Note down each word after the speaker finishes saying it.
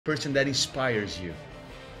person that inspires you?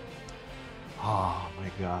 Oh my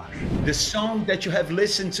gosh. The song that you have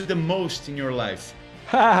listened to the most in your life.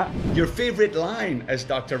 Your favorite line as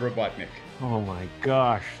Dr. Robotnik. Oh my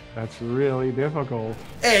gosh, that's really difficult.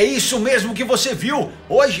 É isso mesmo que você viu.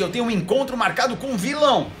 Hoje eu tenho um encontro marcado com um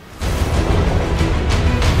vilão.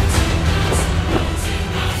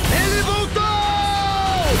 Ele voltou!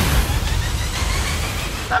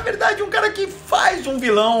 Na verdade, um cara que faz um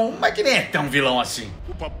vilão, mas que nem é tão vilão assim.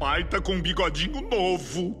 O papai tá com um bigodinho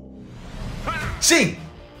novo. Sim,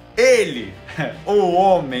 ele, o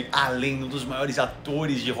homem, além de um dos maiores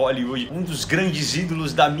atores de Hollywood, um dos grandes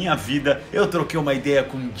ídolos da minha vida. Eu troquei uma ideia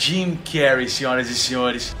com JIM CARREY, senhoras e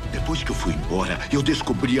senhores. Depois que eu fui embora, eu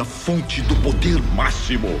descobri a fonte do poder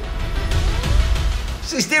máximo.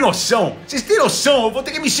 Vocês têm noção? Vocês têm noção? Eu vou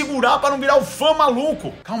ter que me segurar para não virar o fã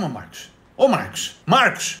maluco. Calma, Marcos. Ô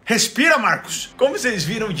Marcos, respira Marcos. Como vocês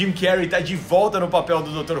viram, o Jim Carrey tá de volta no papel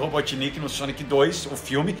do Dr. Robotnik no Sonic 2, o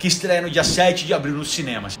filme, que estreia no dia 7 de abril nos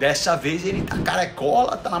cinemas. Dessa vez ele tá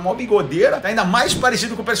carecola, tá na mó bigodeira, tá ainda mais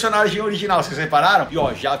parecido com o personagem original, vocês repararam? E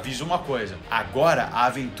ó, já aviso uma coisa, agora a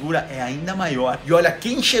aventura é ainda maior. E olha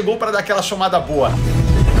quem chegou pra dar aquela somada boa.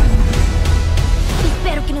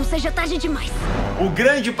 Espero que não seja tarde demais. O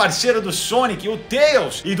grande parceiro do Sonic, o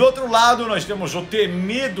Tails. E do outro lado nós temos o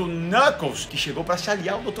temido Knuckles, que chegou pra se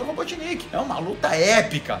aliar ao Dr. Robotnik. É uma luta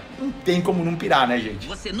épica. Não tem como não pirar, né, gente?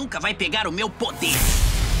 Você nunca vai pegar o meu poder.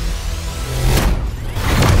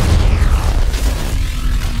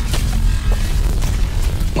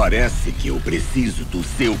 Parece que eu preciso do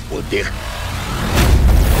seu poder.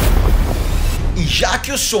 E já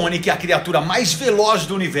que o Sonic é a criatura mais veloz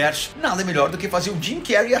do universo, nada melhor do que fazer o Jim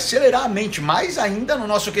Carrey acelerar a mente, mais ainda no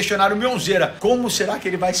nosso questionário Mionzera. Como será que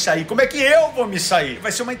ele vai sair? Como é que eu vou me sair?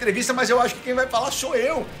 Vai ser uma entrevista, mas eu acho que quem vai falar sou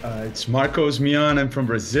eu. It's Marcos Mion, I'm from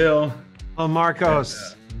Brazil. Oh,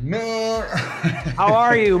 Marcos. Man. How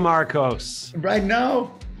are you, Marcos? Right now,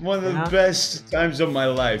 one of the best times of my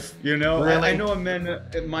life, you know? Really? I know I'm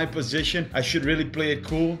in my position. I should really play it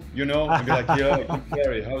cool, you know? And be like, yeah, Jim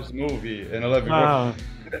Carrey, how's the movie? And I love it.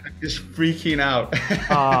 Just freaking out.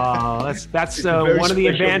 Oh, that's one of the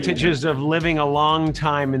advantages of living a long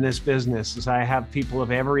time in this business is I have people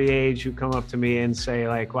of every age who come up to me and say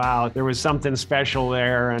like, wow, there was something special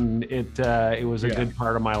there and it was a good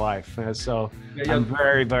part of my life. So I'm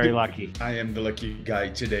very, very lucky. I am the lucky guy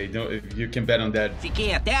today. No, you can bet on that.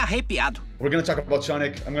 Fiquei até arrepiado. We're going to talk about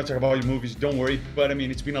Sonic. I'm going to talk about your movies. Don't worry. But I mean,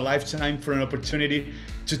 it's been a lifetime for an opportunity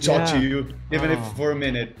to talk to you, even if for a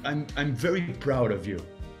minute. I'm very proud of you.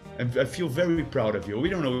 I feel very proud of you. We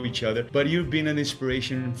don't know each other, but you've been an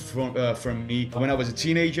inspiration from me. When I was a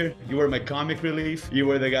teenager, you were my comic relief. You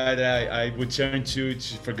were the guy that I would turn to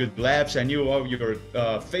for good laughs. I knew all your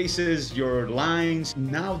faces, your lines.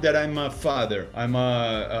 Now that I'm a father, I'm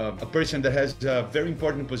a person that has a very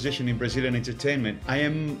important position in Brazilian entertainment. I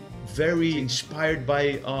am very inspired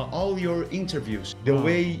by all your interviews. The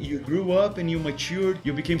way you grew up and you matured,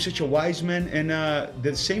 you became such a wise man. And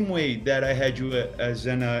the same way that I had you as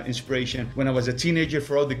an inspiration when I was a teenager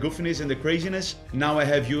for all the goofiness and the craziness, now I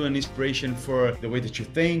have you an inspiration for the way that you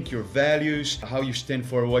think, your values, how you stand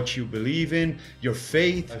for what you believe in, your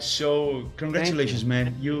faith. So congratulations,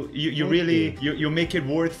 man. You really make it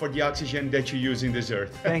worth for the oxygen that you use in this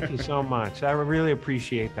earth. Thank you so much. I really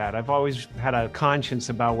appreciate that. I've always had a conscience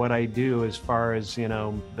about what I do as far as, you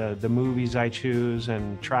know, the movies I choose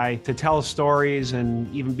and try to tell stories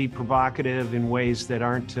and even be provocative in ways that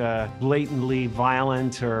aren't blatantly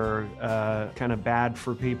violent or kind of bad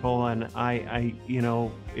for people. And I you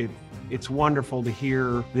know, it's wonderful to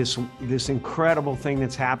hear this incredible thing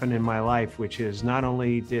that's happened in my life, which is not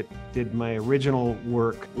only did my original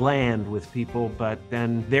work land with people, but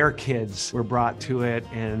then their kids were brought to it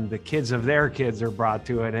and the kids of their kids are brought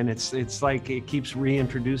to it. And it's like it keeps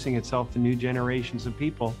reintroducing itself to new generations of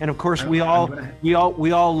people. And of course, we all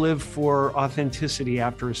live for authenticity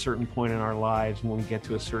after a certain point in our lives when we get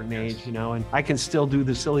to a certain age, you know, and I can still do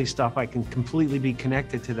the silly stuff. I can completely be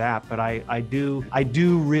connected to that, but I do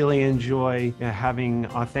really enjoy having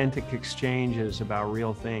authentic exchanges about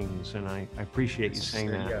real things, and I appreciate you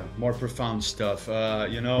saying that. Yeah, more profound stuff.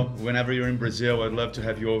 You know, whenever you're in Brazil, I'd love to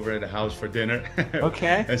have you over at the house for dinner.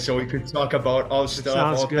 Okay. And so we could talk about all stuff,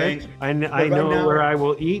 Sounds all good. things. I know where I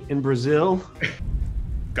will eat in Brazil.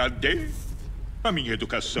 Cadê a minha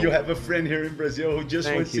educação? You have a friend here in Brazil who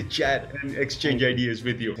just wants to chat and exchange ideas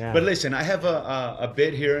with you. Yeah. But listen, I have a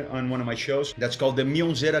bit here on one of my shows that's called the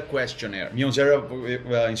Mionzera Questionnaire.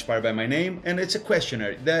 Mionzera, inspired by my name, and it's a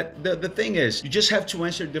questionnaire. That the thing is, you just have to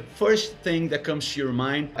answer the first thing that comes to your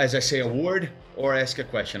mind. As I say a word, or ask a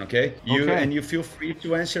question, okay? And you feel free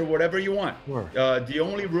to answer whatever you want. Sure. The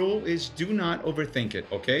only rule is do not overthink it,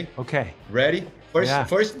 okay? Okay. Ready?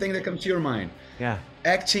 First thing that comes to your mind. Yeah.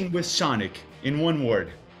 Acting with Sonic in one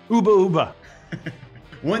word. Uba Uba.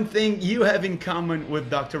 One thing you have in common with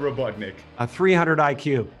Dr. Robotnik. A 300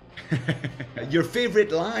 IQ. Your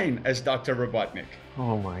favorite line as Dr. Robotnik.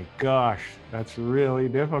 Oh my gosh, that's really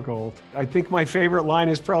difficult. I think my favorite line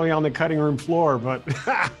is probably on the cutting room floor, but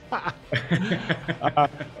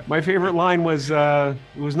my favorite line was, it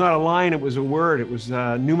was not a line, it was a word. It was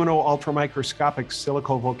pneumono-ultramicroscopic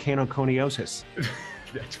silicovolcanoconiosis.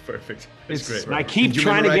 That's perfect. That's great. I keep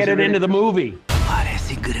trying to get it into the movie.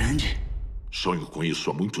 Parece grande. Sonho com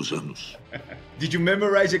isso há muitos anos. Did you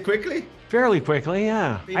memorize it quickly? Fairly quickly,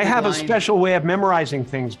 yeah. Favorite I have line? a special way of memorizing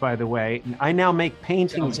things, by the way. I now make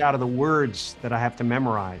paintings out of the words that I have to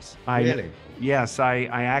memorize. Really? Yes, I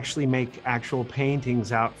actually make actual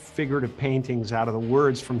paintings out, figurative paintings out of the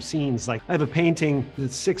words from scenes. Like I have a painting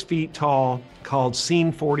that's 6 feet tall called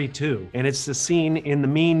Scene 42. And it's the scene in the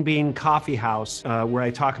Mean Bean Coffee House where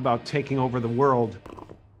I talk about taking over the world.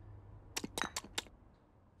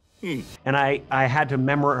 And I had to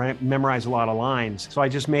memorize a lot of lines. So I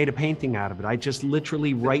just made a painting out of it. I just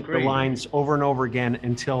literally write the lines over and over again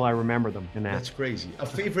until I remember them. And That's crazy. A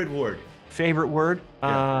favorite word? Favorite word?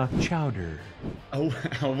 Yeah. Chowder. A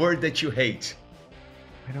word that you hate?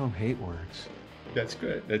 I don't hate words. That's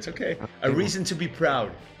good. That's okay. A reason to be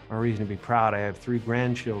proud? A reason to be proud. I have 3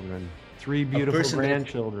 grandchildren. 3 beautiful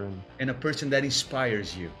grandchildren. And a person that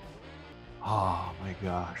inspires you? Oh my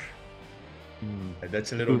gosh.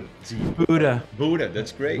 That's a little deep. Buddha. Buddha,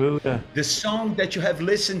 that's great. Buddha. The song that you have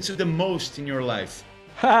listened to the most in your life?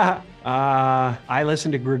 I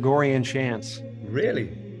listen to Gregorian chants.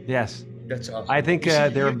 Really? Yes. That's awesome. I think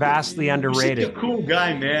they're vastly underrated. You're such a cool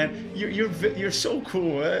guy, man. You're so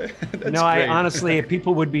cool. That's no, great. I honestly,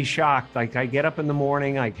 people would be shocked. Like I get up in the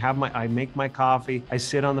morning, I make my coffee, I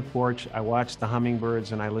sit on the porch, I watch the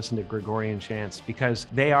hummingbirds, and I listen to Gregorian chants because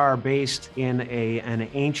they are based in an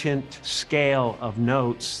ancient scale of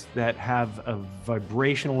notes that have a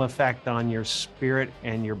vibrational effect on your spirit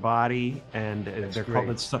and your body, and they're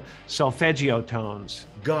called solfeggio tones.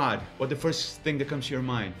 God, what the first thing that comes to your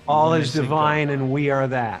mind? All is divine and we are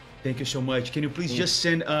that. Thank you so much. Can you please just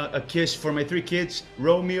send a kiss for my 3 kids,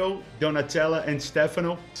 Romeo, Donatella, and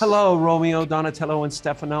Stefano? Hello, Romeo, Donatello, and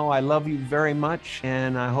Stefano. I love you very much,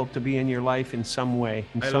 and I hope to be in your life in some way,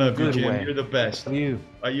 in some good way. Jim. You're the best. Love you.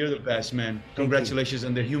 You're the best, man. Congratulations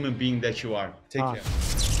on the human being that you are. Take care.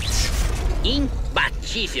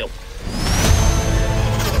 Imbatível.